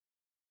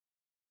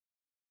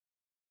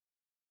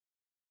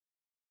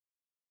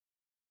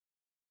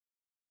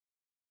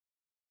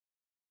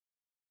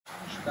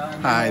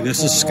Hi,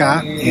 this is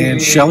Scott and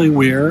Shelley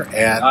Weir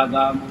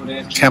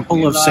at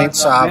Temple of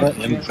St.Sava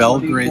in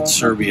Belgrade,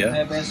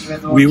 Serbia.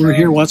 We were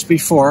here once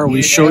before.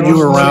 We showed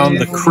you around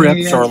the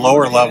crypt or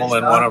lower level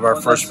in one of our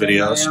first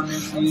videos,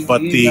 but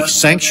the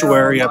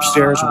sanctuary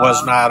upstairs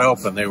was not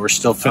open. They were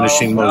still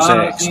finishing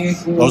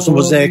mosaics. Those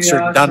mosaics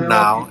are done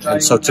now,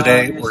 and so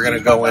today we're going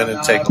to go in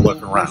and take a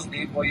look around.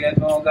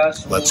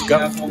 Let's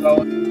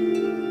go.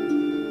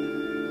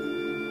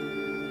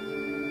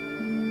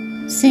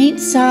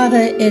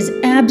 St.Sava is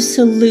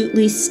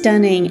absolutely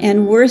stunning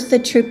and worth the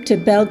trip to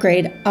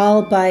Belgrade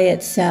all by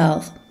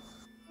itself.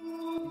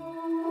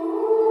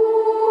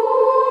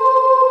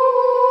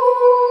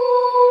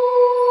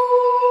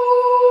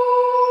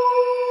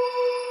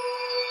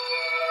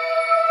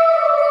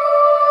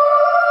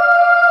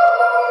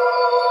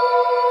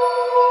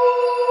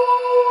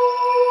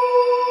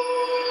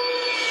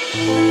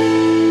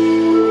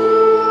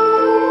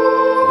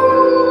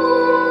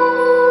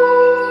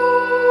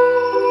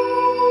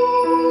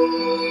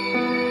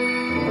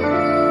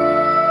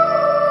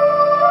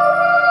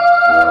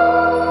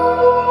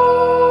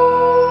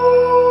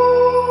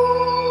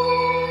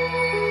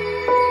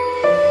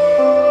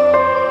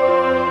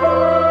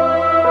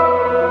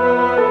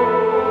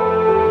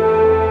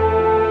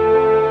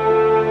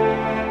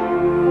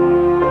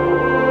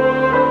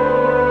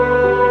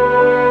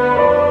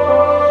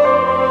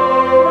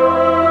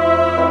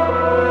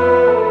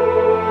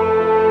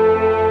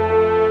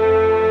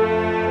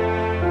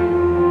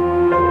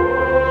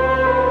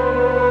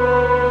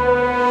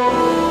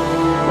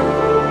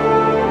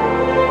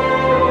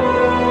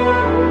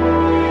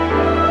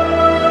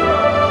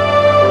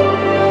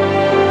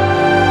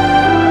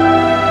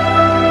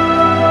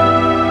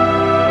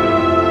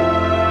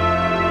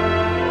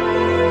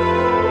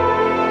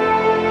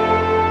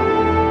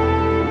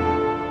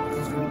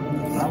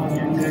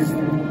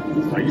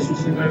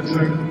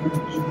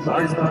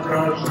 Zaista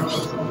kažem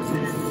ti,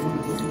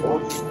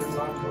 hoćete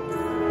zato.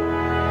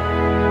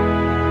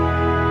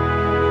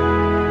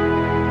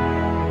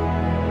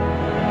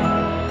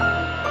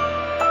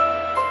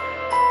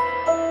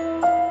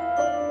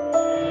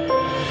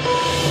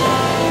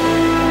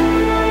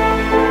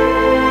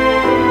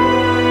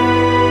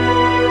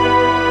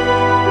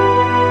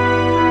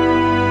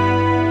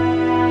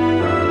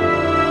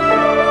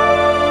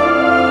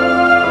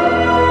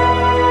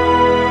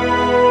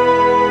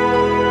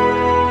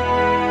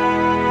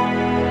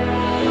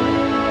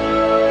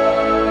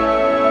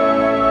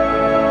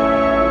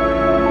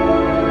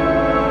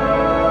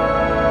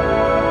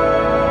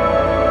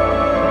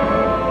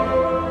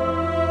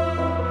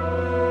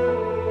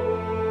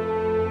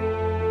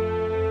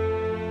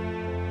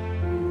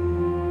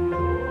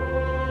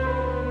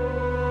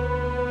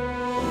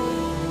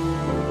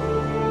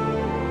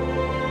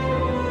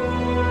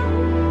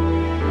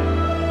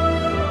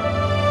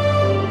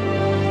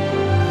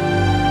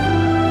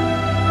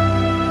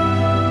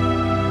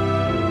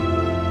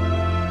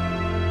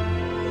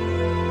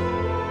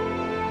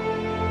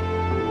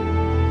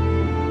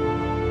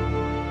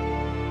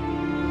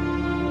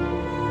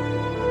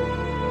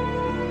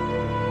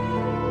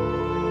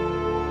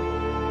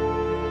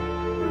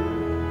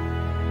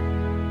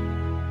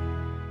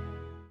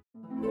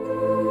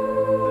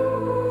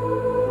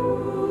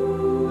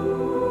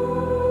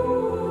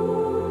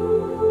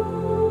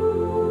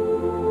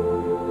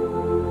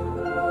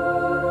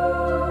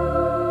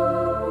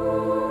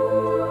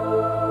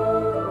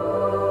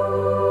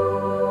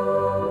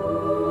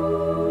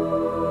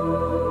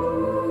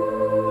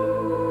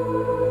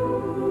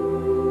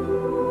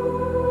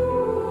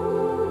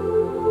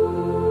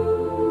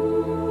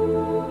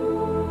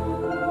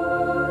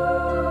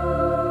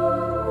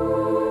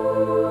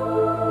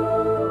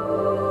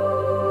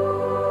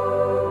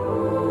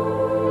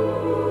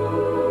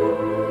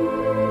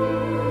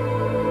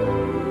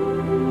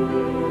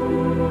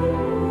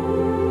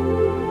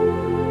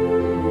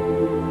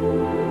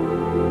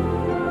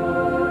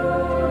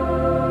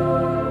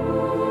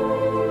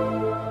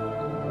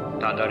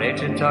 Tada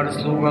reče car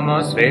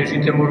slugama,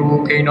 svežite mu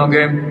ruke i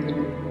noge,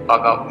 pa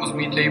ga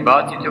uzmite i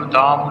bacite u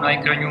tamu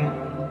najkranju,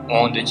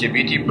 onda će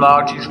biti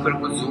plač i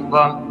škrgut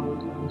zuba,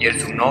 jer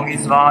su mnogi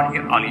zvani,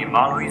 ali i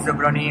malo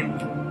izabrani.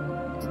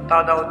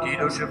 Tada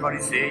otidoše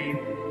fariseji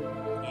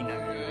i na...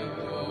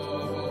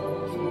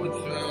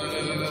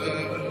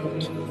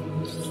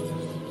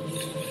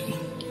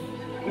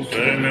 U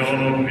vreme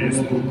ono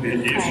pristupi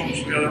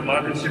Isus kada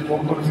mladići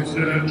pokorni se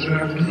reče.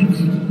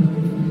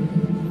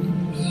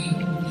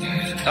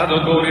 Tada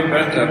odgovori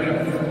Petar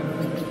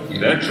i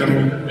reče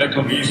mu,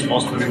 eto mi smo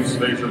ostavili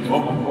sve i za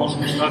tobom,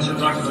 Boški, šta će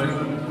dakle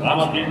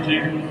nama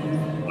biti?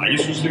 A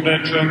Isus im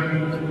reče,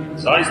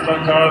 zaista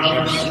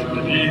kažem,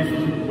 ćete vi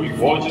koji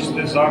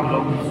vođiste za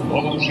mnom u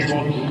novom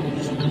životu,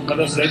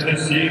 kada sedne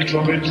Sin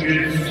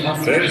čoveči na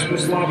prestu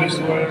slave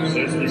svoje,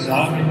 sesti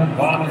sami na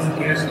 12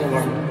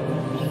 prestola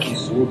i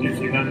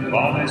suditi na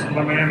 12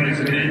 plamena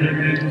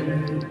Izraeljevi.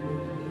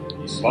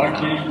 I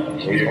svaki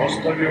koji je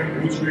ostavio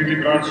kuću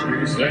ili braću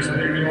ili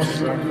sestre ili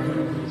oca,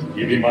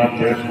 ili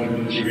mater,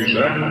 ili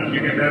ženu,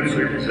 ili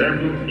decu, ili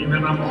zemlju,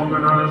 imena moga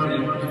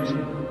radi,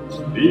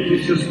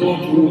 Bili se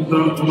 100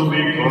 puta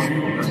toliko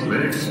da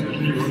slekne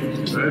život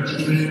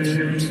večni,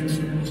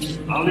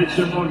 ali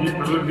će mnogi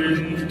prvi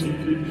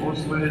biti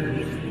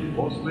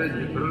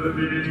poslednji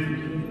prvi,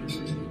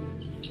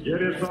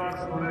 jer je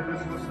carstvo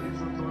nebesko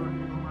slično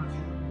čovjeku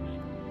domaćinu.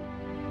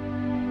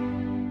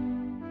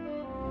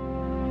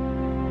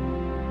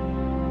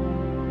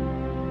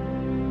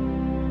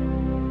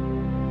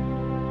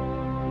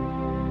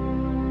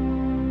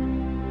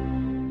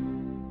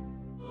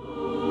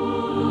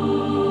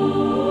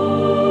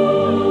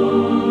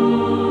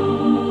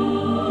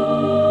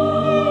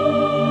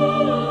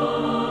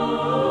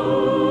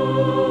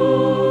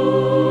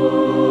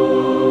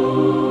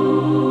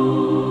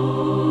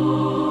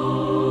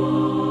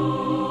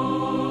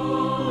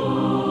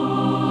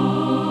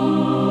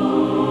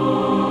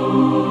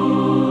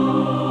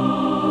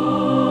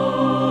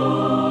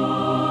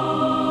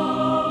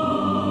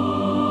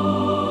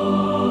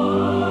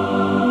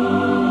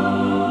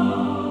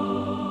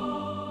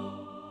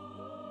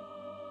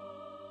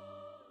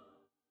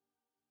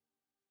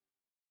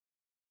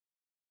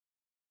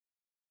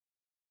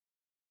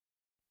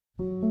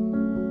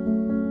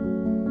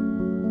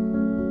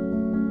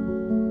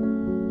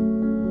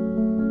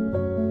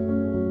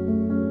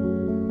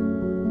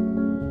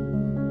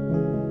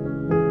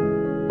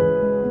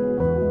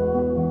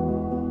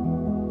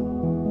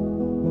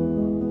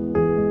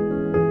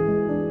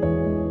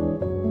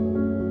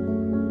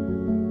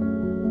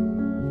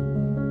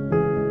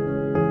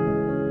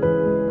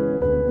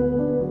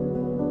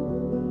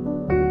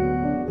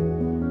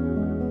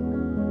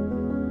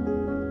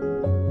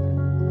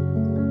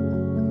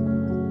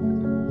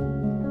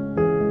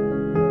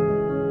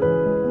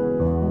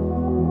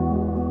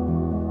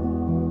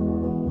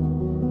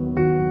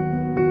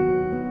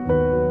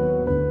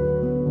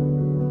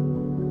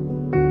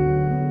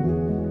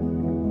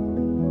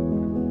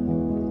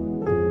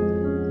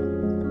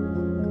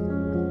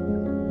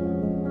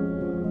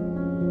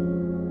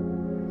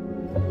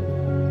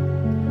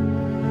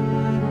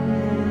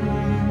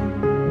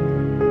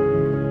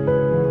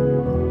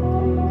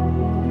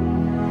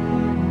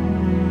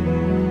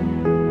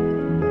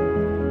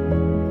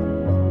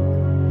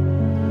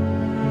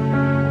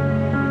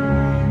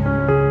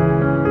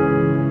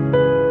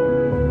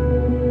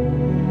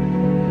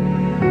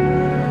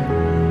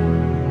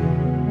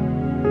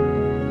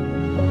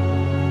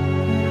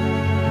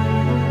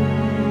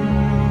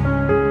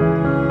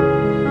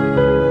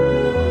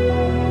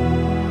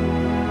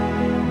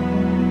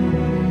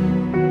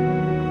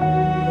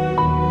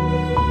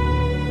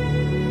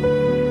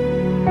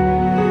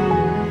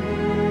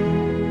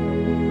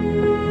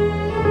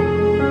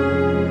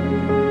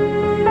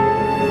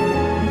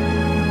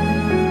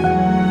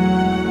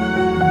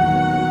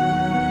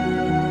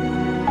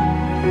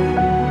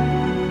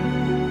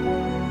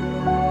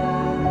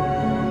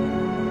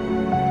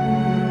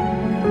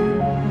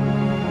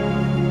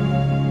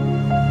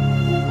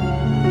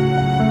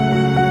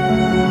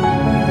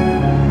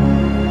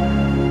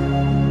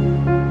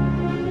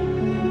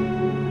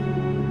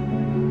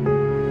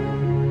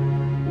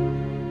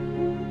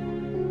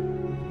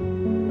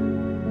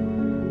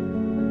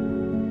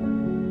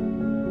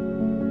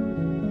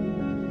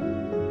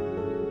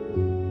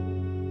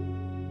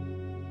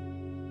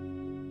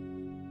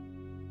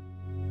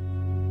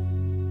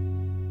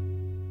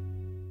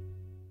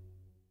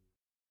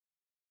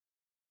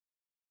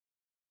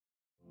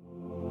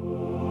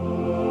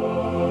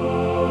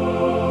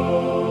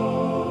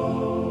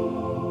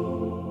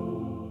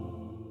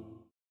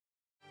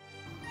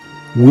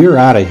 We're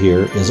Out of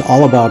Here is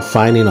all about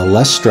finding a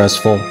less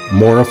stressful,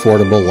 more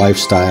affordable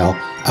lifestyle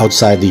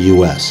outside the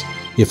U.S.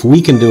 If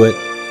we can do it,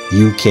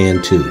 you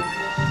can too.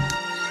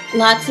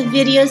 Lots of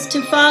videos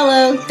to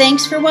follow.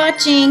 Thanks for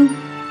watching.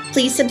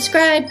 Please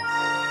subscribe.